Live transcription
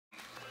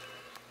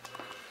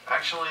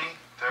Actually,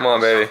 come on,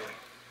 baby.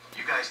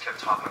 You guys kept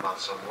talking about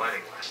some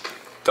wedding last night.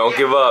 Don't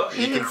give up.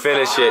 You can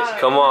finish it.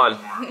 Come on.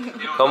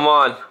 Come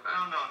on. No,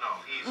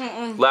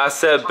 easy.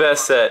 Last set,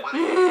 best set.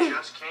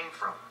 Just came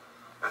from.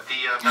 At the,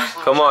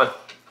 Come on.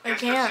 I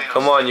can't.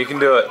 Come on, you can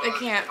do it. I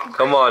can't.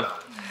 Come on.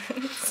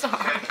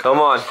 Stop. Come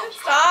on.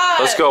 Stop.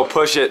 Let's go.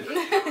 Push it.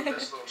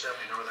 This little chap,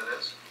 you know where that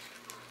is?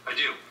 I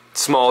do.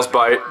 Smallest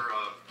bite.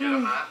 Get a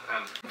map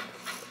and...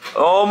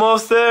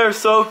 Almost there.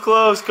 So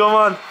close. Come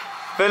on.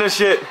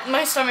 Finish it.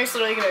 My stomach's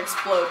literally gonna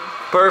explode.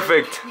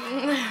 Perfect.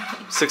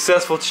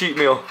 Successful cheat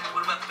meal.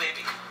 What about the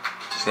baby?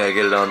 Yeah,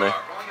 get it on there.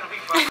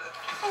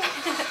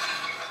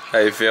 How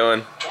you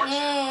feeling? Who are you?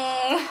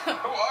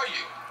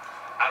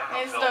 I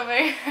My don't know.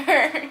 stomach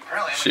hurts.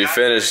 Apparently, She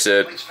finished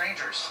it. complete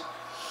strangers.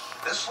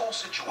 This whole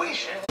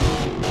situation.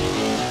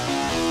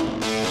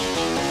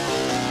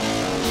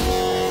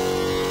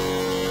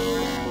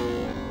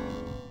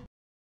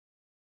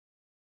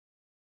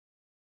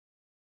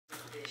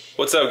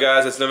 What's up,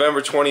 guys? It's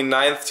November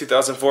 29th,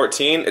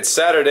 2014. It's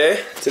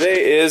Saturday.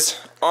 Today is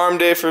arm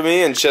day for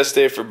me and chest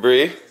day for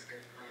Bree.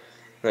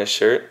 Nice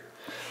shirt.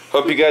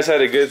 Hope you guys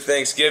had a good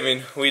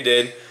Thanksgiving. We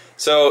did.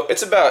 So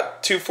it's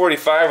about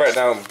 2:45 right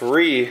now.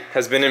 Bree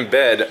has been in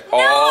bed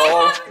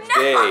all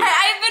day.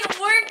 I've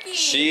been working.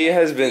 She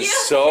has been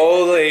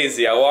so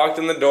lazy. I walked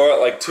in the door at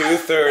like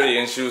 2:30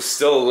 and she was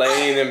still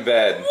laying in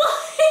bed.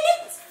 What?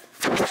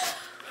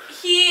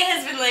 He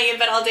has been laying in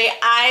bed all day.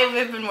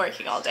 I've been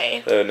working all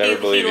day. I would never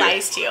believe he you.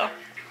 lies to you.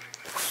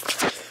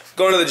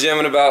 Going to the gym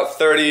in about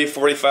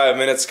 30-45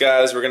 minutes,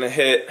 guys. We're gonna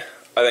hit,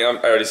 I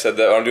already said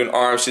that. I'm doing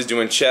arms, she's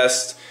doing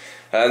chest.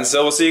 And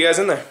so we'll see you guys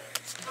in there.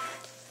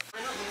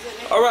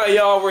 Alright,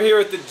 y'all, we're here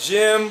at the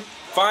gym.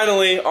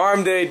 Finally,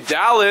 arm day.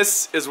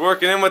 Dallas is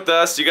working in with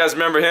us. You guys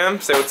remember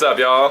him? Say what's up,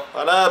 y'all.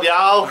 What up,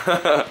 y'all?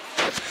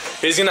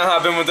 He's gonna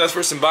hop in with us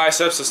for some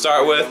biceps to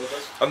start with.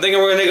 I'm thinking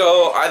we're gonna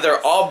go either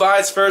all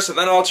biceps first and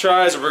then all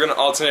tries, or we're gonna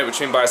alternate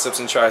between biceps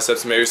and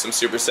triceps and maybe some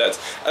supersets.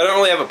 I don't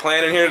really have a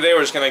plan in here today.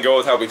 We're just gonna go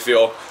with how we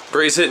feel.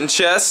 Bree's hitting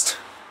chest.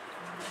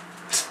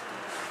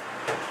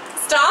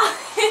 Stop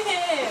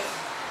it.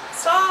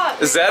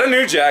 Stop. Is that a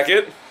new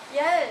jacket?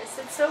 Yes,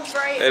 it's so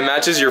bright. It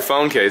matches your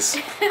phone case.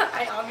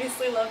 I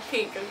obviously love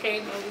pink, okay?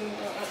 No,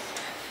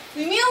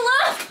 leave me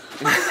alone.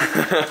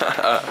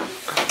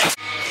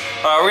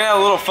 We're gonna have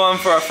a little fun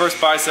for our first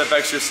bicep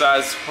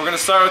exercise. We're gonna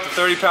start with the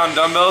 30-pound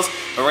dumbbells,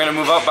 and we're gonna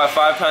move up by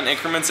 5-pound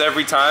increments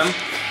every time.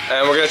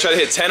 And we're gonna try to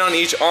hit 10 on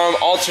each arm,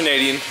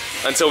 alternating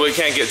until we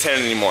can't get 10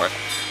 anymore.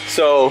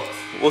 So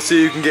we'll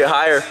see who can get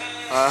higher.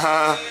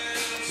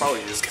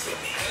 Probably just kidding.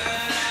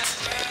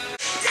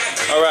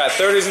 All right,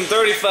 30s and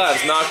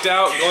 35s knocked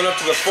out, going up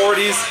to the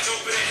 40s.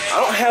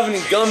 I don't have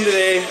any gum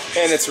today,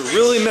 and it's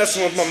really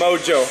messing with my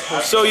mojo.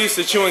 I'm so used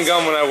to chewing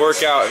gum when I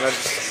work out, and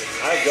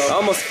I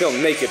almost feel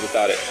naked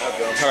without it.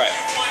 All right,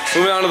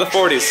 moving on to the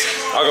 40s.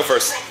 I'll go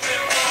first.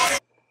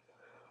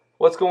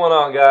 What's going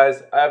on,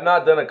 guys? I have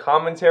not done a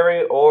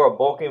commentary or a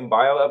bulking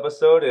bio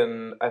episode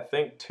in, I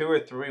think, 2 or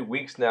 3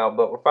 weeks now,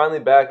 but we're finally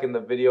back in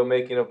the video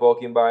making of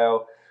bulking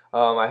bio.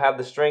 I have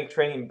the strength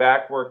training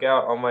back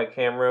workout on my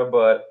camera,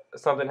 but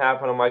something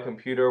happened on my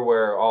computer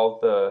where all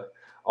the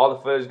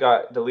footage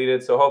got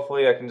deleted, so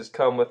hopefully I can just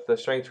come with the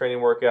strength training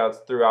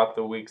workouts throughout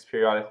the weeks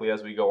periodically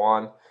as we go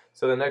on.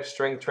 So the next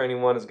strength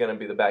training one is going to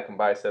be the back and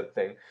bicep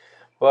thing.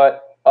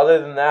 But other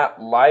than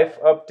that, life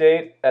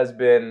update has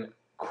been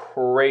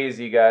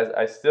crazy, guys.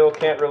 I still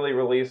can't really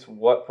release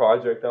what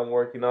project I'm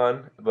working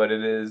on, but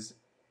it is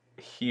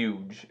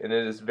huge and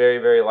it is very,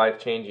 very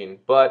life-changing.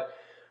 But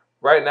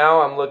right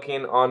now I'm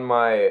looking on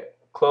my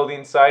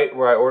clothing site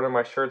where I order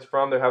my shirts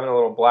from. They're having a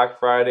little Black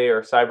Friday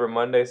or Cyber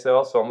Monday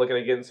sale, so I'm looking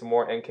at getting some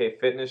more NK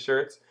Fitness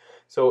shirts.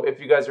 So if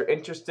you guys are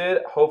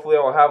interested, hopefully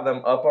I will have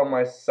them up on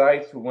my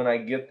site when I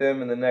get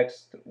them in the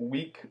next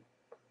week.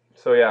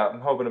 So yeah, I'm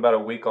hoping about a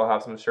week I'll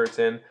have some shirts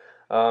in.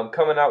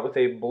 Coming out with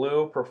a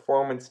blue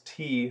performance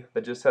tee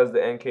that just has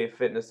the NK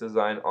Fitness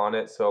design on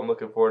it, so I'm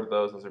looking forward to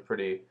those.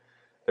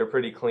 They're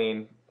pretty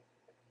clean.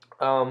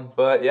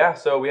 But yeah,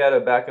 so we had a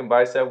back and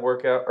bicep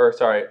workout, or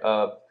sorry,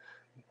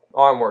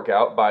 arm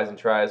workout, bis and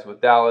tris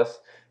with Dallas.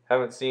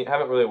 Haven't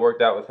really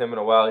worked out with him in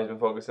a while. He's been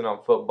focusing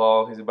on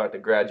football. He's about to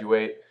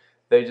graduate.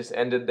 They just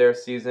ended their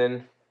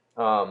season.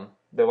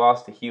 They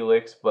lost to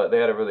Helix, but they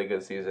had a really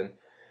good season.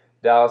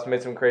 Dallas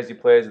made some crazy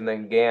plays, and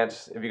then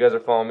Gantz, if you guys are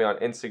following me on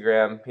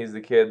Instagram, he's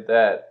the kid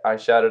that I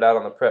shouted out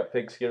on the Prep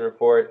Pigskin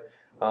Report.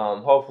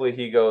 Hopefully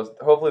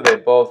they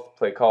both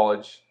play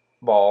college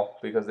ball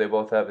because they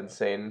both have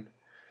insane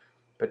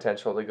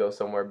potential to go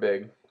somewhere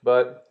big.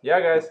 But yeah,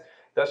 guys,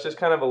 that's just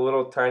kind of a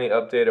little tiny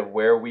update of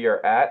where we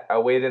are at. I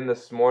weighed in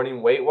this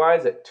morning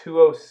weight-wise at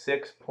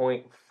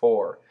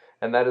 206.4,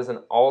 and that is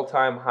an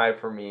all-time high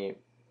for me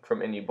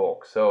from any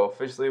bulk. So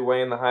officially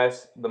weighing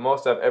the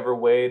most I've ever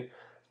weighed.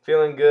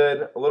 Feeling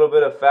good. A little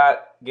bit of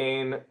fat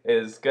gain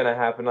is going to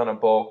happen on a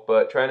bulk,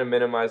 but trying to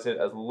minimize it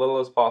as little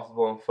as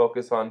possible and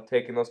focus on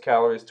taking those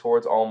calories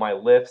towards all my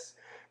lifts.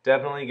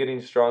 Definitely getting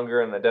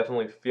stronger, and I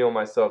definitely feel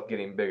myself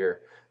getting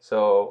bigger.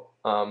 So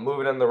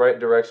moving in the right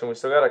direction. We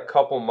still got a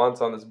couple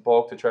months on this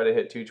bulk to try to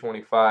hit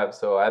 225,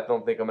 so I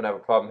don't think I'm going to have a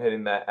problem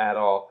hitting that at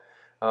all.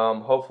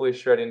 Hopefully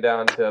shredding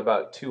down to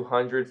about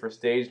 200 for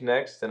stage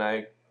next, and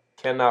I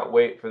cannot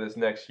wait for this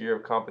next year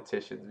of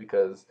competitions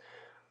because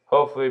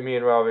hopefully me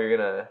and Robbie are going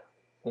to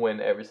win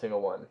every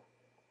single one.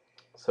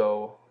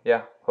 So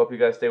yeah, hope you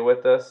guys stay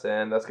with us,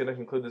 and that's going to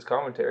conclude this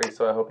commentary,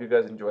 so I hope you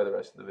guys enjoy the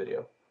rest of the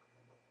video.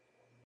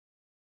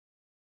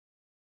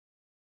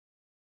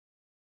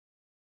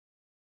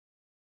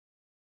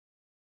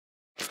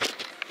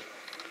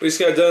 We just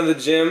got done at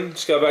the gym,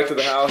 just got back to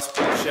the house,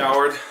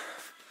 showered,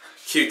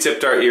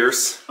 Q-tipped our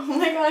ears. Oh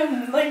my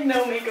god, like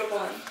no makeup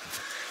on.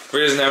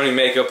 Bree doesn't have any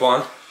makeup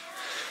on.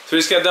 So we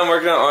just got done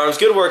working on arms.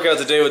 Good workout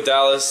today with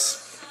Dallas.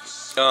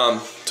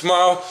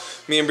 Tomorrow,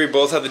 me and Bree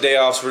both have the day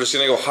off, so we're just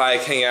gonna go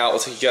hike, hang out, we'll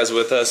take you guys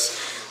with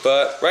us.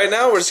 But right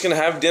now, we're just gonna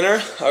have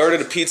dinner. I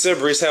ordered a pizza,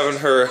 Bree's having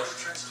her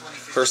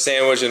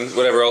sandwich and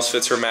whatever else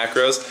fits her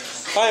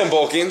macros. I am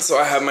bulking, so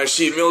I have my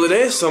cheat meal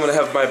today, so I'm gonna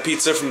have my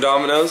pizza from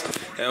Domino's,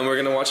 and we're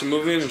gonna watch a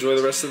movie and enjoy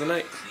the rest of the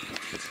night.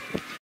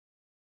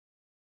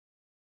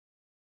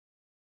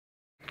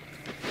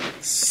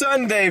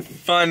 Sunday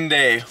fun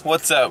day.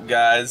 What's up,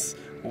 guys?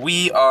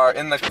 We are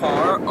in the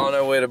car on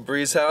our way to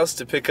Bree's house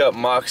to pick up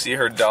Moxie,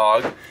 her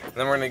dog, and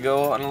then we're gonna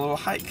go on a little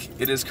hike.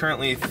 It is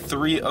currently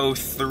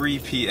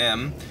 3:03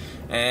 p.m.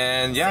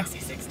 and yeah,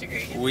 66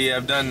 degrees. We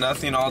have done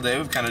nothing all day.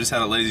 We've kind of just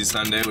had a lazy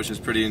Sunday, which is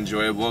pretty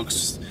enjoyable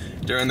because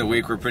during the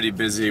week we're pretty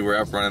busy. We're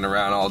up running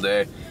around all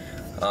day.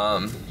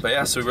 But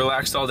yeah, so we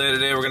relaxed all day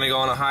today. We're gonna go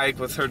on a hike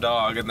with her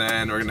dog, and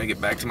then we're gonna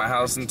get back to my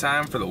house in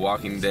time for The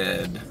Walking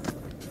Dead.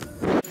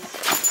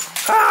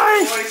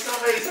 Hi! Boy,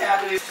 somebody's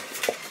happening.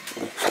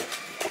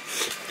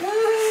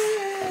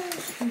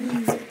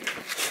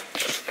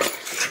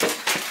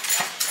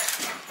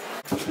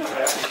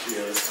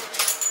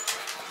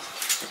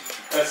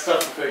 That's tough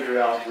to figure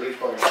out. Bree's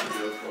probably going to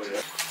do it for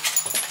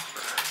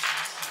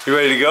you. You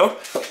ready to go?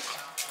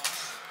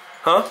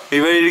 Huh? Are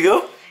you ready to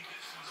go?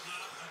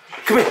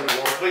 Come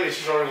here.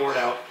 She's already worn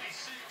out.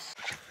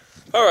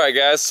 Alright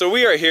guys, so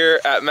we are here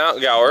at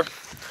Mount Gower,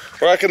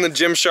 rocking the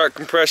Gymshark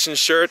compression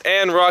shirt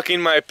and rocking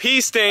my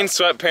pee-stained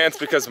sweatpants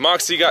because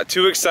Moxie got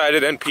too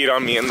excited and peed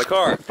on me in the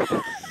car.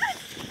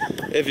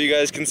 If you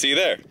guys can see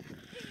there.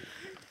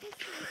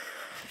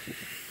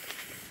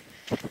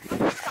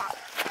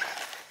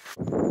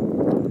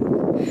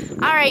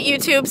 Alright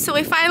YouTube, so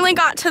we finally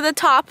got to the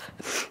top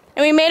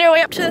and we made our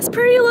way up to this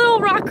pretty little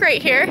rock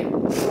right here.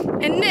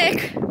 And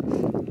Nick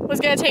was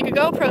gonna take a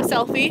GoPro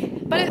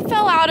selfie, but it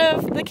fell out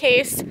of the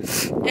case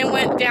and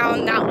went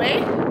down that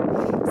way.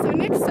 So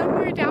Nick's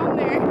somewhere down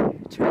there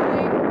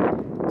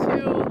trying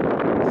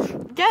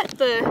to get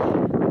the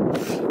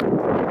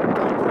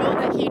GoPro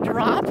that he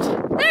dropped.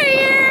 There he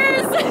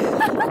is!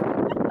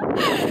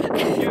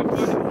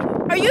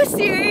 Are you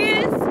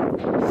serious?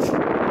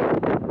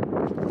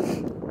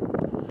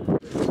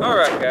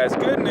 Alright guys,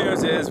 good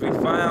news is we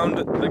found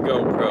the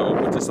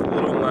GoPro with just a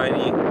little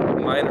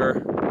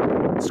minor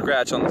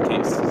scratch on the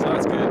case, so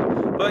that's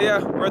good. But yeah,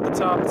 we're at the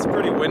top. It's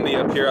pretty windy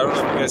up here. I don't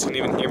know if you guys can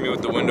even hear me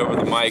with the wind over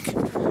the mic.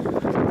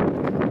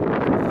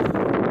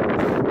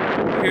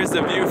 Here's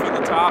the view from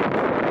the top.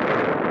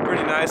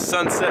 Pretty nice,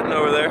 sun setting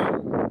over there.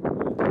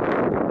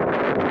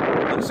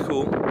 Looks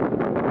cool.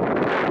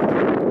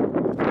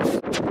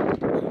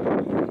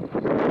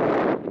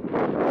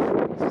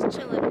 Just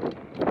chilling.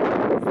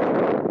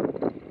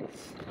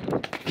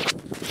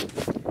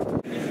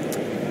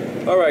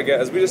 Alright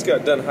guys, we just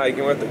got done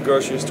hiking. We're at the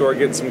grocery store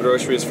getting some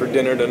groceries for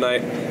dinner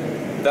tonight.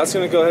 That's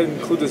going to go ahead and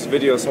conclude this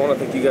video, so I want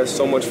to thank you guys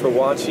so much for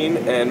watching,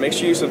 and make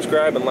sure you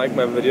subscribe and like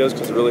my videos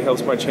because it really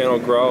helps my channel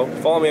grow.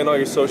 Follow me on all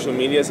your social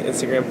medias,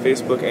 Instagram,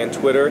 Facebook, and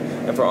Twitter,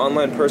 and for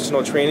online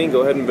personal training,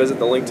 go ahead and visit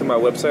the link to my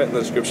website in the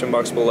description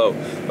box below,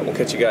 and we'll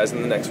catch you guys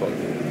in the next one.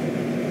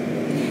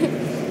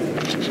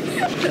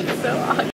 That's so awesome.